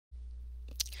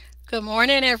Good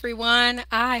morning, everyone.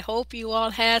 I hope you all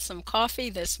had some coffee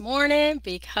this morning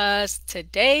because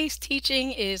today's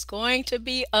teaching is going to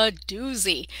be a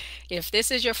doozy. If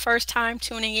this is your first time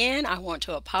tuning in, I want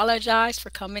to apologize for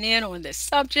coming in on this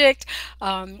subject.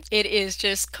 It is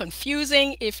just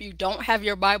confusing if you don't have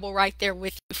your Bible right there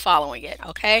with you following it,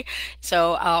 okay?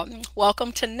 So,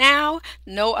 welcome to Now.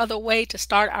 No other way to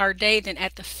start our day than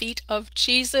at the feet of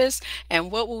Jesus.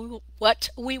 And what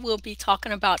we will be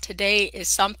talking about today is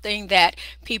something that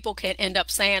people can end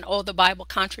up saying, oh, the Bible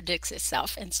contradicts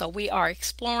itself. And so we are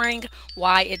exploring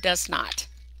why it does not.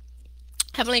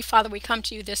 Heavenly Father, we come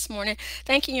to you this morning,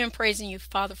 thanking you and praising you,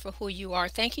 Father, for who you are.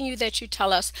 Thanking you that you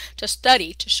tell us to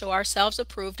study, to show ourselves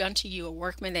approved unto you, a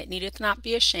workman that needeth not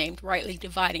be ashamed, rightly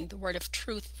dividing the word of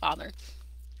truth, Father.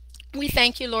 We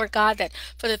thank you, Lord God, that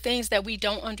for the things that we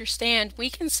don't understand, we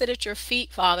can sit at your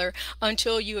feet, Father,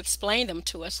 until you explain them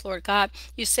to us, Lord God.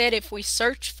 You said if we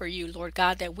search for you, Lord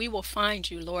God, that we will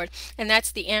find you, Lord. And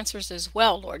that's the answers as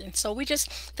well, Lord. And so we just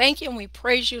thank you and we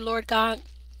praise you, Lord God,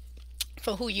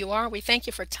 for who you are. We thank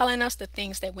you for telling us the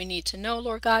things that we need to know,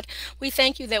 Lord God. We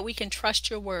thank you that we can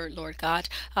trust your word, Lord God.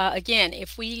 Again,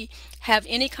 if we have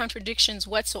any contradictions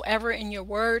whatsoever in your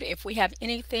word, if we have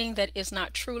anything that is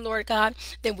not true, Lord God,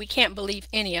 then we can't believe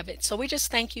any of it. So we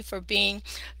just thank you for being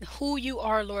who you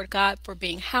are, Lord God, for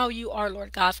being how you are,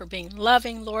 Lord God, for being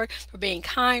loving, Lord, for being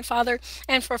kind, Father,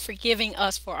 and for forgiving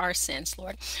us for our sins,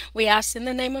 Lord. We ask in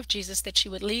the name of Jesus that you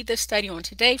would lead this study on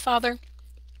today, Father,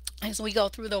 as we go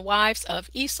through the wives of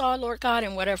Esau, Lord God,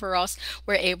 and whatever else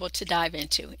we're able to dive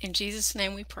into. In Jesus'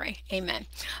 name we pray. Amen.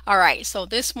 All right, so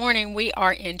this morning we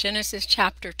are in Genesis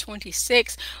chapter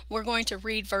 26. We're going to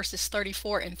read verses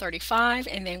 34 and 35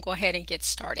 and then go ahead and get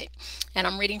started. And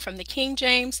I'm reading from the King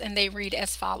James, and they read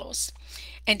as follows.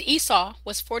 And Esau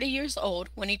was 40 years old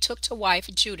when he took to wife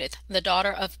Judith, the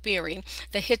daughter of Beeri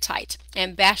the Hittite,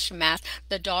 and Bashemath,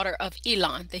 the daughter of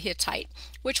Elon the Hittite,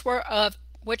 which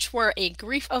were a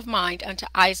grief of mind unto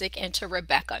Isaac and to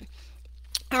Rebekah.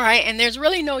 All right, and there's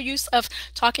really no use of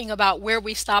talking about where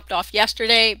we stopped off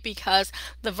yesterday because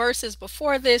the verses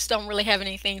before this don't really have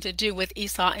anything to do with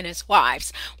Esau and his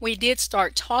wives. We did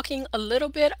start talking a little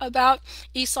bit about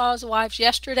Esau's wives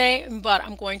yesterday, but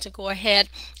I'm going to go ahead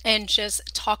and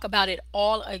just talk about it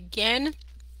all again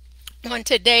on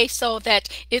today so that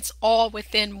it's all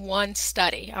within one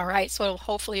study. All right, so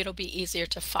hopefully it'll be easier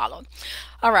to follow.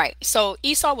 All right, so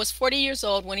Esau was 40 years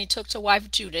old when he took to wife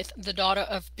Judith, the daughter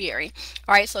of Beeri.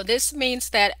 All right, so this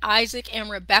means that Isaac and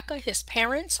Rebekah, his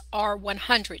parents, are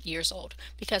 100 years old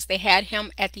because they had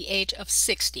him at the age of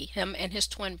 60, him and his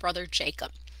twin brother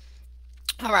Jacob.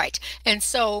 All right, and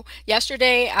so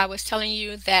yesterday I was telling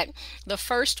you that the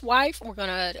first wife we're going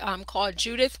to call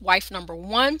Judith, wife number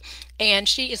one, and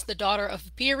she is the daughter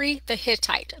of Beeri the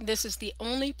Hittite. This is the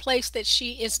only place that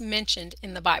she is mentioned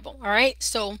in the Bible. All right,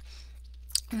 so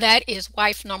that is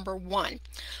wife number one.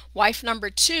 Wife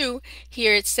number two,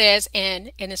 here it says,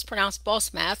 and it's pronounced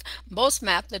Bosmath,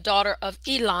 the daughter of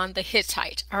Elon the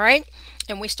Hittite. All right,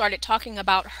 and we started talking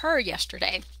about her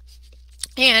yesterday.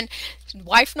 And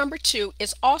wife number two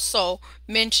is also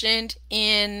mentioned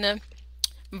in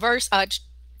verse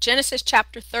Genesis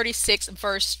chapter 36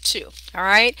 verse 2. All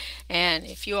right, and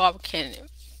if you all can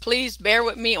please bear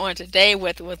with me on today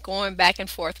with going back and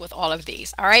forth with all of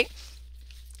these. All right,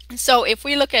 so if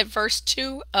we look at verse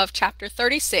 2 of chapter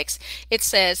 36, it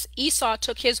says, Esau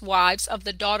took his wives of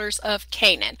the daughters of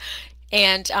Canaan.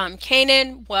 And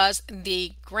Canaan was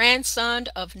the grandson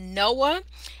of Noah,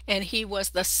 and he was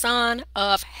the son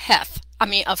of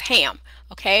of Ham.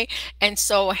 Okay, and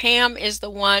so Ham is the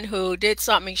one who did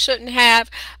something he shouldn't have,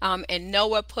 and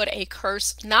Noah put a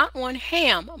curse not on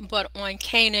Ham, but on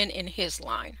Canaan in his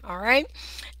line. All right,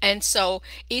 and so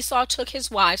Esau took his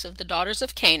wives of the daughters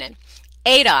of Canaan.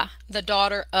 Adah, the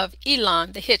daughter of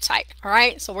Elon the Hittite. All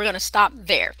right, so we're going to stop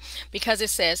there because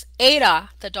it says Adah,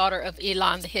 the daughter of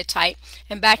Elon the Hittite.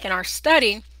 And back in our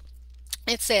study,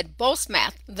 it said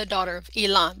Bosmath, the daughter of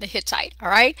Elon the Hittite. All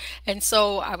right, and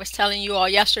so I was telling you all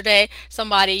yesterday,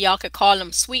 y'all could call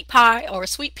them sweet pie or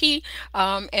sweet pea,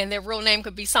 and their real name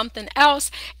could be something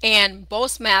else. And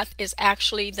Bosmath is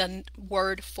actually the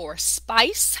word for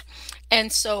spice.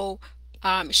 And so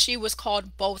she was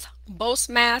called both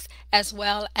Bosmath as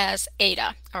well as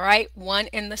Adah. All right, one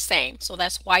and the same. So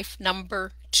that's wife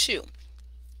number two.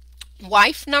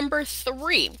 Wife number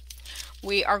three,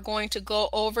 we are going to go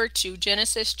over to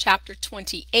Genesis chapter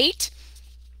 28,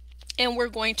 and we're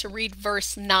going to read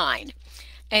verse 9.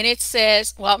 And it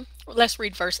says, well, let's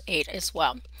read verse 8 as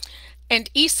well. And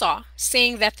Esau,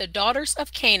 seeing that the daughters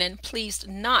of Canaan pleased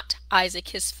not Isaac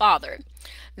his father,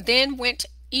 then went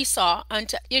Esau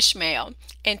unto Ishmael,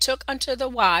 and took unto the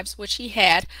wives which he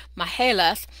had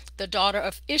Mahalath, the daughter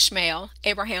of Ishmael,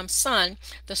 Abraham's son,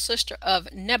 the sister of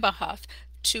Nebaioth,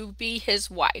 to be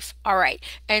his wife. All right.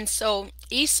 And so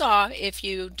Esau, if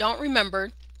you don't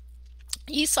remember,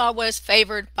 Esau was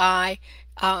favored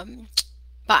um,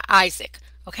 by Isaac.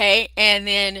 Okay. And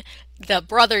then the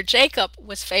brother Jacob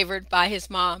was favored by his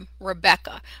mom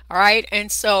Rebecca. All right.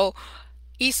 And so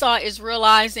Esau is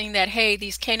realizing that, hey,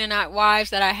 these Canaanite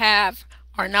wives that I have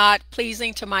are not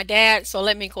pleasing to my dad, so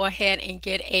let me go ahead and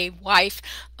get a wife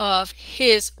of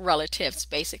his relatives,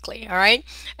 basically. All right.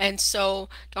 And so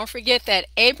don't forget that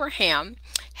Abraham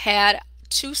had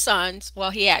two sons.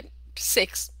 Well, he had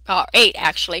six or eight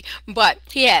actually, but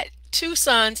he had two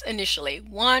sons initially,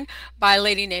 one by a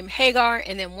lady named Hagar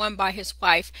and then one by his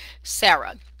wife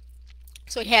Sarah.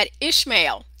 So he had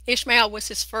Ishmael. Ishmael was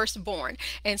his firstborn.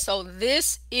 And so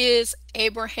this is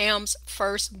Abraham's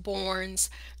firstborn's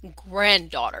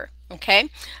granddaughter. Okay.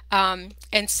 And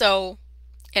so,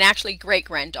 and actually great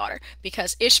granddaughter,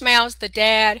 because Ishmael's the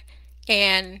dad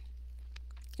and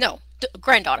no,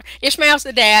 granddaughter. Ishmael's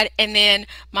the dad, and then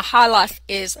Mahalath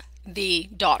is the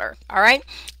daughter. All right.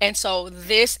 And so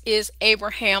this is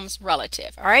Abraham's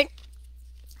relative. All right.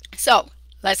 So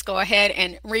let's go ahead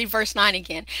and read verse 9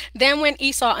 again. Then went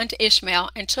Esau unto Ishmael,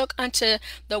 and took unto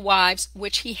the wives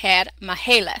which he had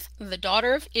Mahalath, the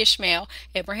daughter of Ishmael,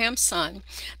 Abraham's son,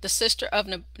 the sister of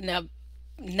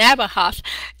Nebaioth,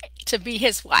 to be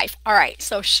his wife. All right,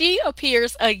 so she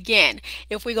appears again.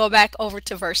 If we go back over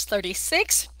to verse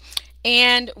 36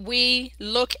 and we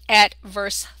look at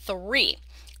verse 3,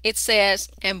 it says,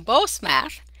 and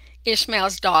Bosmath,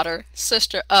 Ishmael's daughter,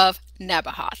 sister of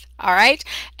Nebaioth. All right.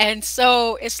 And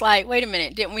so it's like, wait a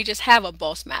minute, didn't we just have a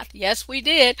Bosmath? Yes, we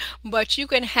did. But you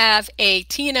can have a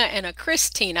Tina and a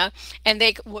Christina, and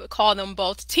they would call them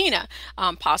both Tina,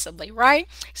 possibly, right?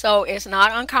 So it's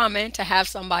not uncommon to have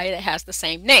somebody that has the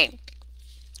same name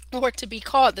or to be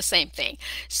called the same thing.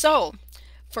 So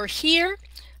for here,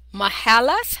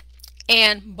 Mahalath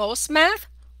and Bosmath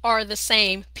are the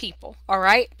same people, all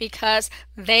right? Because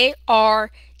they are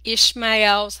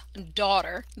Ishmael's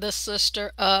daughter, the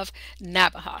sister of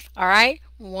Nebaioth. All right,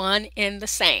 one and the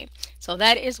same. So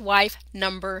that is wife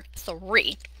number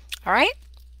 3. All right.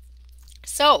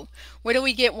 So where do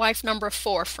we get wife number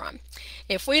 4 from?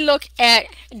 If we look at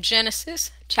Genesis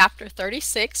chapter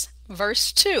 36,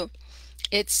 verse 2,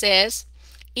 it says,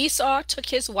 Esau took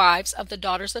his wives of the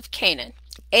daughters of Canaan,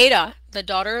 Adah, the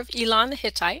daughter of Elon the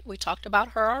Hittite, we talked about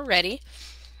her already,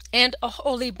 and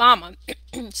Aholibamah,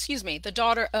 excuse me, the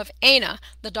daughter of Anah,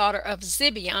 the daughter of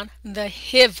Zibeon, the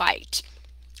Hivite.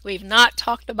 We've not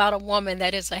talked about a woman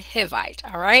that is a Hivite,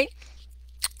 all right?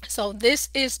 So this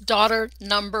is daughter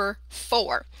number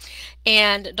 4.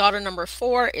 And daughter number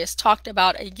 4 is talked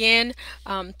about again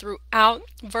throughout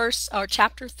verse or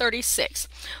chapter 36.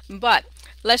 But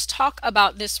let's talk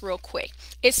about this real quick.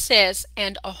 It says,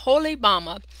 and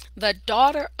Aholibamah, the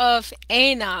daughter of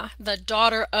Anah, the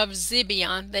daughter of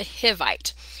Zibeon, the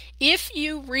Hivite. If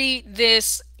you read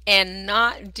this and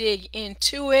not dig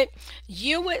into it,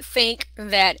 you would think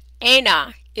that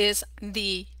Anah is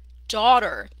the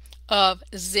daughter of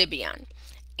Zibeon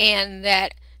and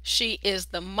that she is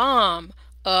the mom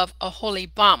of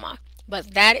Aholibamah,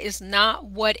 but that is not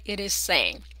what it is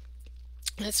saying.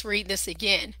 Let's read this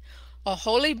again.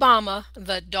 Aholibamah,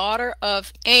 the daughter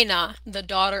of Anah, the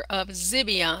daughter of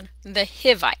Zibeon, the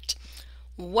Hivite.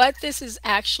 What this is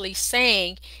actually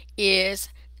saying is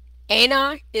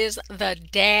Anah is the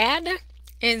dad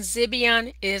and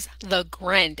Zibeon is the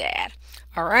granddad.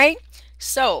 All right,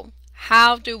 so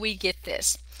how do we get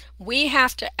this? We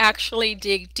have to actually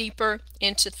dig deeper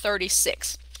into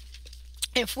 36.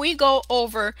 If we go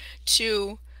over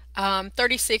to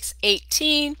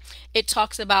 36:18, it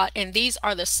talks about, and these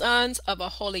are the sons of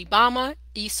Aholibamah,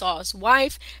 Esau's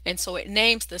wife, and so it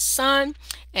names the son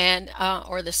and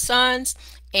or the sons,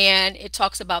 and it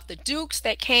talks about the dukes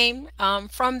that came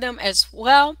from them as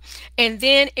well. And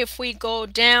then if we go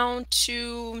down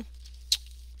to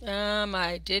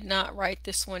I did not write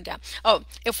this one down. Oh,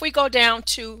 if we go down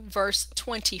to verse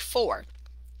 24,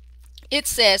 it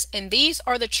says, and these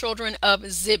are the children of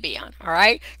Zibeon. All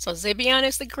right, so Zibeon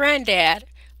is the granddad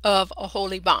of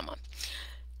Aholibamah,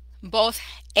 both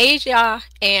Ajah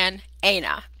and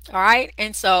Anah. All right,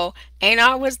 and so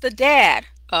Anah was the dad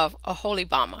of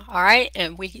Aholibamah. All right,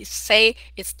 and we say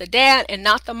it's the dad and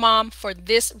not the mom for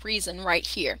this reason right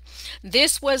here.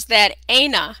 This was that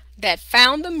Anah that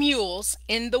found the mules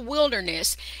in the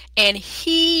wilderness, and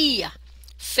he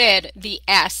fed the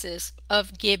asses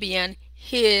of Gibeon,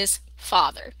 his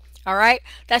father. All right,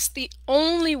 that's the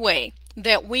only way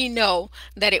that we know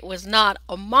that it was not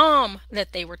a mom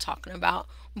that they were talking about,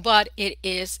 but it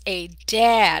is a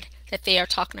dad that they are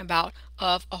talking about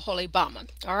of Oholibama.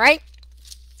 All right.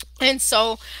 And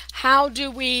so, how do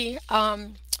we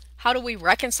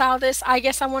reconcile this? I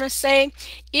guess I want to say,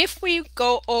 if we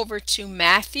go over to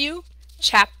Matthew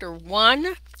chapter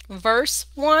 1, verse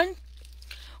 1,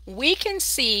 we can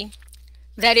see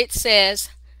that it says,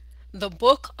 "The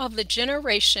book of the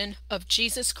generation of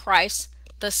Jesus Christ,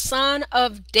 the son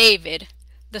of David,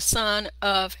 the son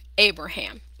of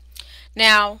Abraham."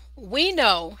 Now, we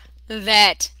know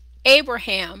that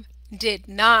Abraham did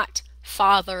not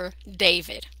father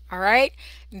David. All right.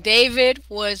 David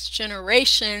was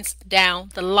generations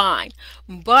down the line,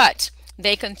 but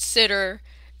they consider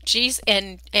Jesus,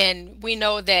 and we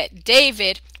know that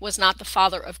David was not the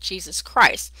father of Jesus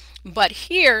Christ. But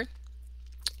here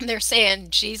they're saying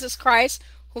Jesus Christ,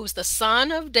 who's the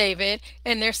son of David,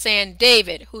 and they're saying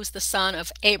David, who's the son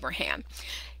of Abraham.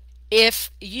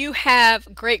 If you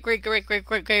have great great great great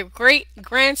great great great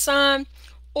grandson,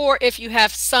 or if you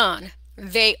have son,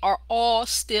 they are all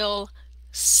still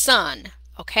son.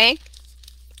 Okay.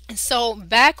 And so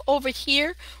back over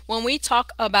here, when we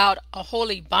talk about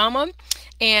Oholibama,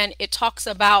 and it talks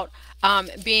about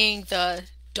being the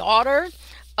daughter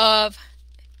of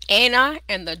Anna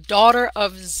and the daughter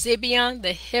of Zibeon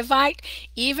the Hivite,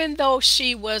 even though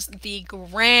she was the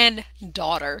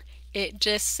granddaughter, it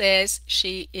just says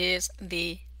she is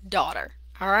the daughter.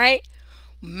 All right.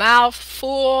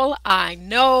 Mouthful, I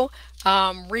know.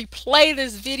 Replay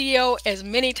this video as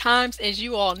many times as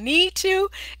you all need to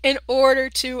in order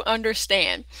to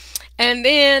understand. And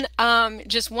then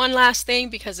just one last thing,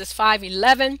 because it's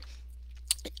 5:11.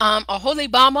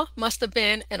 Oholibama must have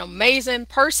been an amazing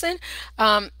person.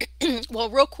 Well,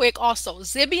 real quick also,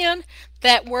 Zibeon,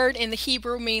 that word in the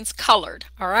Hebrew means colored,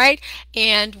 all right?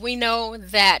 And we know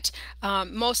that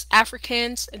most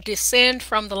Africans descend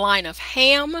from the line of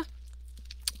Ham.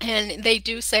 And they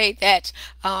do say that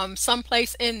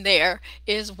someplace in there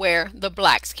is where the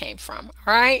blacks came from.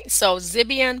 All right. So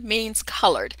Zibeon means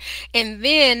colored. And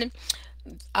then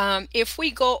if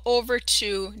we go over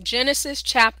to Genesis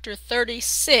chapter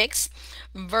 36,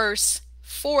 verse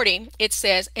 40, it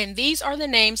says, "And these are the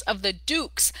names of the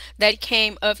dukes that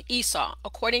came of Esau,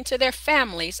 according to their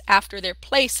families, after their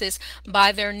places,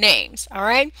 by their names." All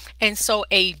right. And so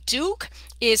a duke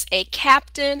is a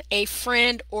captain, a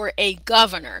friend, or a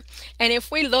governor. And if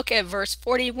we look at verse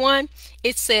 41,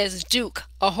 it says Duke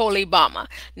Oholibama.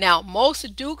 Now,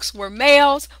 most dukes were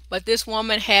males, but this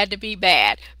woman had to be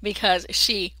bad because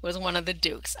she was one of the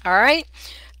dukes. All right.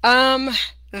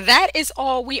 That is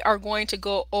all we are going to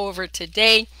go over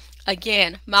today.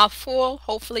 Again, mouthful.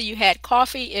 Hopefully you had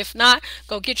coffee. If not,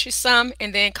 go get you some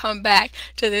and then come back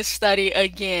to this study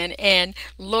again and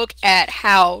look at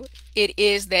how it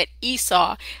is that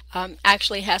Esau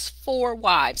actually has 4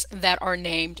 wives that are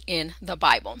named in the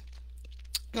Bible.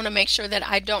 I want to make sure that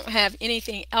I don't have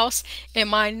anything else in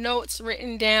my notes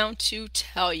written down to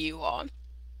tell you all.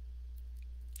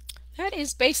 That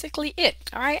is basically it.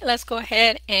 All right, let's go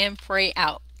ahead and pray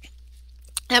out.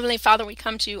 Heavenly Father, we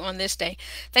come to you on this day,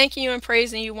 thanking you and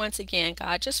praising you once again,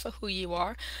 God, just for who you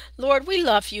are. Lord, we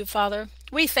love you, Father.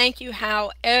 We thank you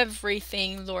how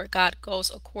everything, Lord God,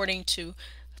 goes according to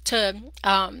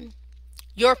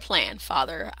your plan,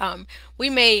 Father. We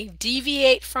may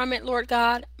deviate from it, Lord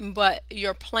God, but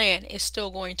your plan is still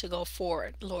going to go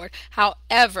forward, Lord.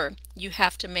 However, you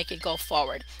have to make it go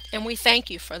forward. And we thank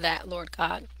you for that, Lord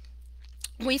God.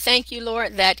 We thank you,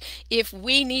 Lord, that if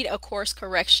we need a course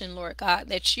correction, Lord God,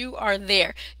 that you are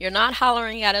there. You're not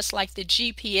hollering at us like the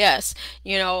GPS.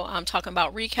 I'm talking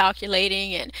about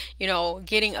recalculating and,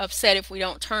 getting upset if we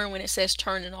don't turn when it says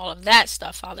turn and all of that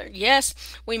stuff, Father. Yes,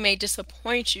 we may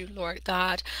disappoint you, Lord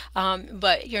God,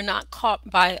 but you're not caught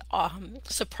by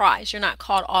surprise. You're not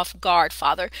caught off guard,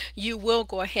 Father. You will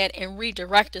go ahead and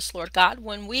redirect us, Lord God,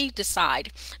 when we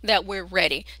decide that we're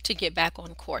ready to get back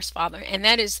on course, Father. And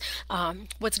that is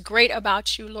what's great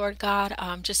about you, Lord God,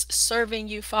 just serving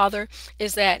you, Father,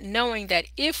 is that knowing that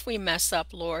if we mess up,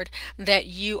 Lord, that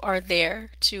you are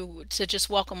there to just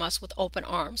welcome us with open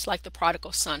arms like the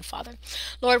prodigal son, Father.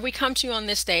 Lord, we come to you on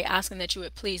this day asking that you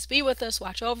would please be with us,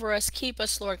 watch over us, keep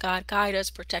us, Lord God, guide us,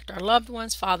 protect our loved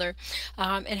ones, Father,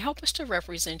 and help us to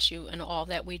represent you in all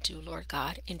that we do, Lord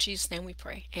God. In Jesus' name we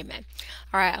pray. Amen.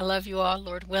 All right, I love you all.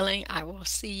 Lord willing, I will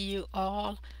see you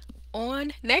all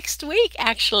on next week,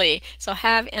 actually. So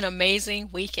have an amazing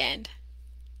weekend.